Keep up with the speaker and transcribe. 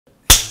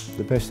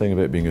The best thing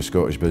about being a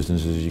Scottish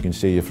business is you can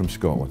say you're from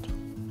Scotland.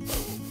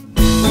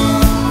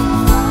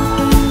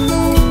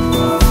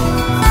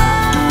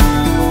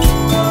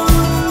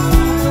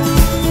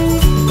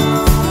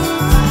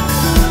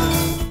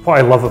 What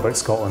I love about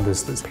Scotland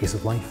is its pace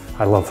of life.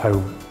 I love how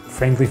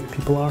friendly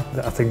people are.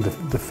 I think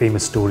the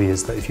famous story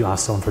is that if you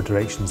ask someone for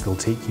directions, they'll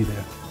take you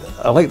there.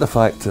 I like the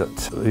fact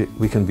that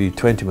we can be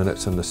 20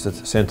 minutes in the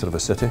centre of a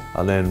city,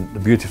 and then the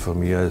beauty for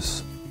me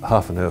is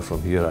half an hour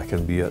from here I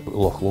can be at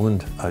Loch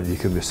Lomond and you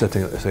can be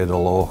sitting at the side of the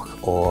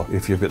loch, or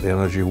if you've got the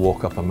energy,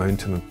 walk up a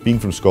mountain. Being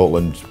from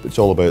Scotland, it's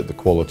all about the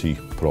quality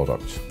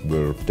products.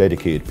 We're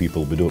dedicated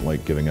people, we don't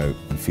like giving out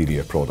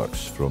inferior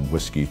products, from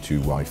whisky to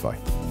Wi-Fi.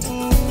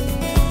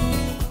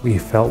 We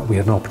felt we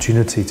had an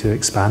opportunity to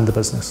expand the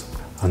business,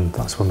 and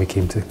that's when we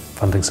came to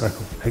Funding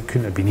Circle. It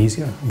couldn't have been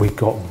easier. We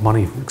got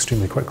money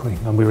extremely quickly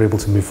and we were able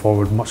to move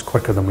forward much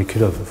quicker than we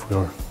could have if we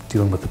were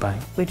dealing with the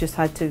bank. We just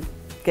had to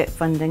get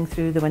funding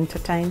through the winter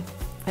time.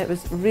 It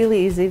was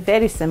really easy,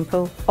 very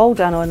simple, all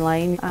done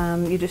online.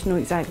 You just know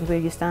exactly where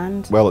you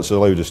stand. Well, it's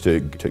allowed us to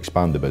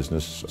expand the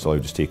business. It's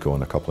allowed us to take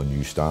on a couple of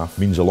new staff.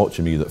 It means a lot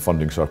to me that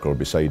Funding Circle are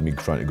beside me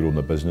trying to grow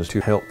the business. To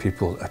help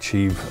people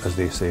achieve, as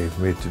they say,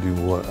 made to do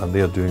more, and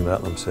they're doing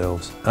that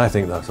themselves. I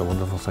think that's a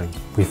wonderful thing.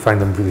 We find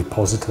them really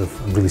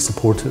positive and really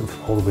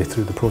supportive all the way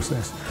through the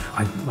process.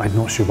 I'm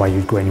not sure why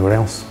you'd go anywhere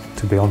else,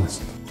 to be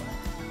honest.